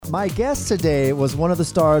My guest today was one of the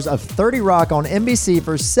stars of 30 Rock on NBC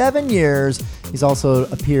for 7 years. He's also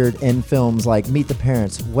appeared in films like Meet the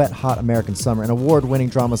Parents, Wet Hot American Summer, and award-winning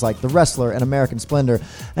dramas like The Wrestler and American Splendor,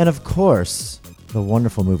 and of course, the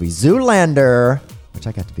wonderful movie Zoolander, which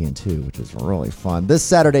I got to be in too, which was really fun. This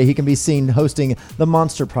Saturday, he can be seen hosting The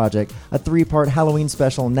Monster Project, a 3-part Halloween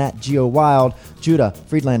special, Nat Geo Wild. Judah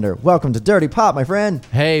Friedlander, welcome to Dirty Pop, my friend.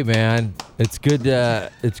 Hey, man. It's good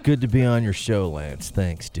to be on your show, Lance.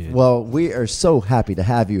 Thanks, dude. Well, we are so happy to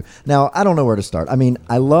have you. Now, I don't know where to start. I mean,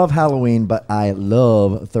 I love Halloween, but I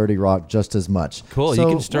love 30 Rock just as much. Cool. So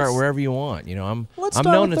you can start wherever you want. You know, I'm start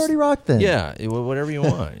known with as 30 Rock then. Yeah, whatever you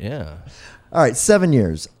want. Yeah. All right, 7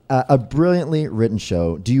 years. A brilliantly written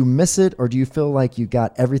show. Do you miss it, or do you feel like you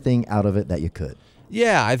got everything out of it that you could?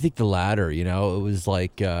 Yeah, I think the latter. You know, it was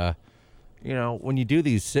like, when you do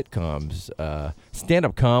these sitcoms,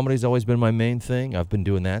 stand-up comedy's always been my main thing. I've been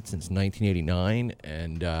doing that since 1989,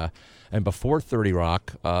 and before 30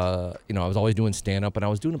 Rock, I was always doing stand-up, and I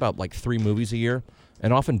was doing about like 3 movies a year,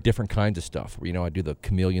 and often different kinds of stuff. I do the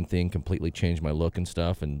chameleon thing, completely change my look and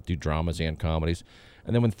stuff, and do dramas and comedies.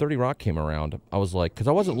 And then when 30 Rock came around, I was like, because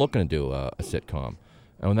I wasn't looking to do a sitcom,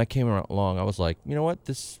 and when that came along, I was like, you know what,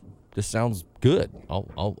 this sounds good.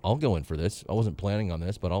 I'll go in for this. I wasn't planning on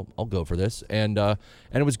this, but I'll go for this, and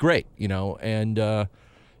it was great, and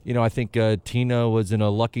I think Tina was in a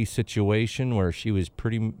lucky situation where she was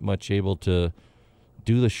pretty much able to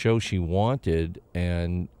do the show she wanted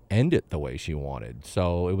and end it the way she wanted.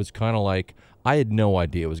 So it was kind of like, I had no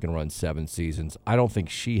idea it was going to run 7 seasons. I don't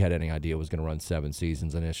think she had any idea it was going to run 7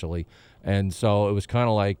 seasons initially. And so it was kind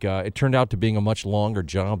of like, it turned out to being a much longer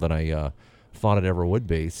job than I thought it ever would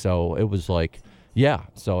be. So it was like, yeah.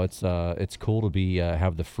 So it's cool to be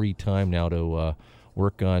have the free time now to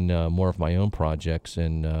work on more of my own projects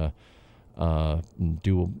and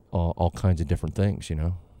do all kinds of different things,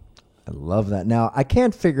 I love that. Now, I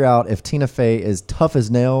can't figure out if Tina Fey is tough as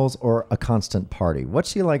nails or a constant party. What's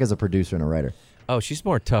she like as a producer and a writer? Oh, she's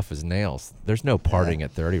more tough as nails. There's no partying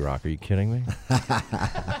at 30 Rock. Are you kidding me?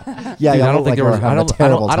 Yeah, dude, I don't think there was. I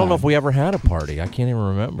don't know if we ever had a party. I can't even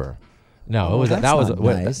remember. No, that was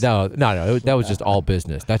nice. No. That was just all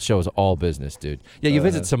business. That show was all business, dude. Yeah, you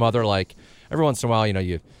visit some other, like, every once in a while,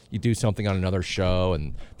 you do something on another show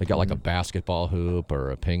and they got like a basketball hoop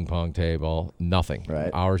or a ping pong table. Nothing.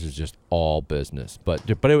 Right. Ours is just all business. But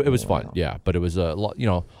it was fun. Yeah, but it was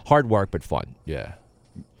hard work but fun. Yeah.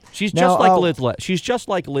 She's just like Liz. She's just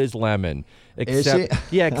like Liz Lemon, except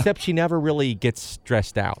except she never really gets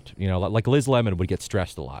stressed out. Like Liz Lemon would get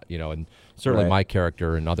stressed a lot. And certainly my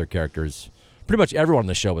character and other characters, pretty much everyone on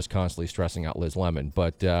the show was constantly stressing out Liz Lemon.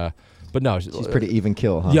 But no, she's pretty even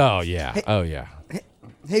kill, huh? Oh yeah.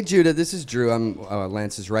 Hey Judah, this is Drew. I'm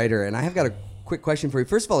Lance's writer, and I have got a quick question for you.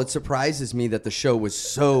 First of all, it surprises me that the show was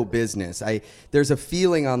so business. There's a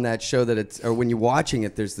feeling on that show that or when you're watching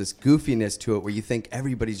it, there's this goofiness to it where you think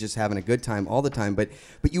everybody's just having a good time all the time. But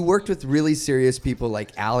you worked with really serious people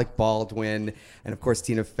like Alec Baldwin and of course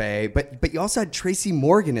Tina Fey. But you also had Tracy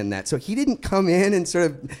Morgan in that, so he didn't come in and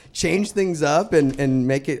sort of change things up and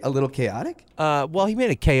make it a little chaotic. Well, he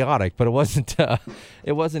made it chaotic, but it wasn't.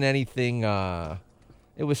 It wasn't anything.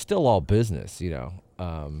 It was still all business,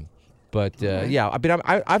 But yeah, I mean,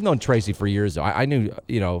 I've known Tracy for years. I knew,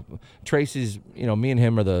 Tracy's, me and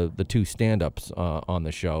him are the 2 stand-ups on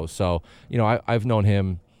the show. So, I've known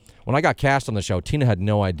him. When I got cast on the show, Tina had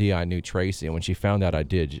no idea I knew Tracy, and when she found out I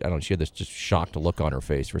did, I don't know, she had this just shocked look on her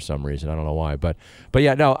face for some reason. I don't know why, but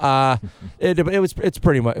yeah, no, it was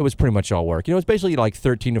pretty much all work. It was basically like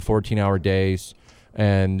 13 to 14-hour days.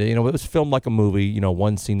 And, it was filmed like a movie,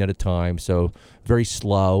 one scene at a time. So very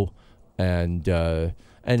slow and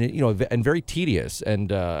very tedious. And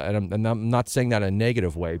I'm not saying that in a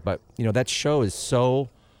negative way, but, that show is so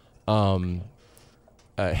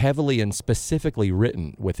heavily and specifically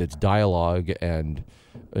written with its dialogue and,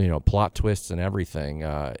 plot twists and everything.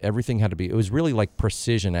 Everything had to be, it was really like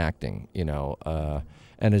precision acting, and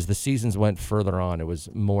as the seasons went further on, it was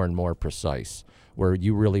more and more precise, where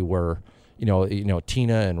you really were,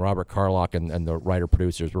 Tina and Robert Carlock and the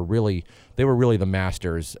writer-producers were really the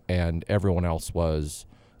masters, and everyone else was,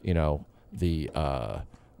 the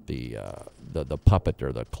puppet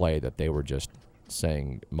or the clay that they were just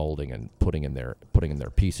molding and putting in their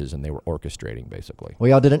pieces, and they were orchestrating basically. Well,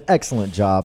 y'all did an excellent job.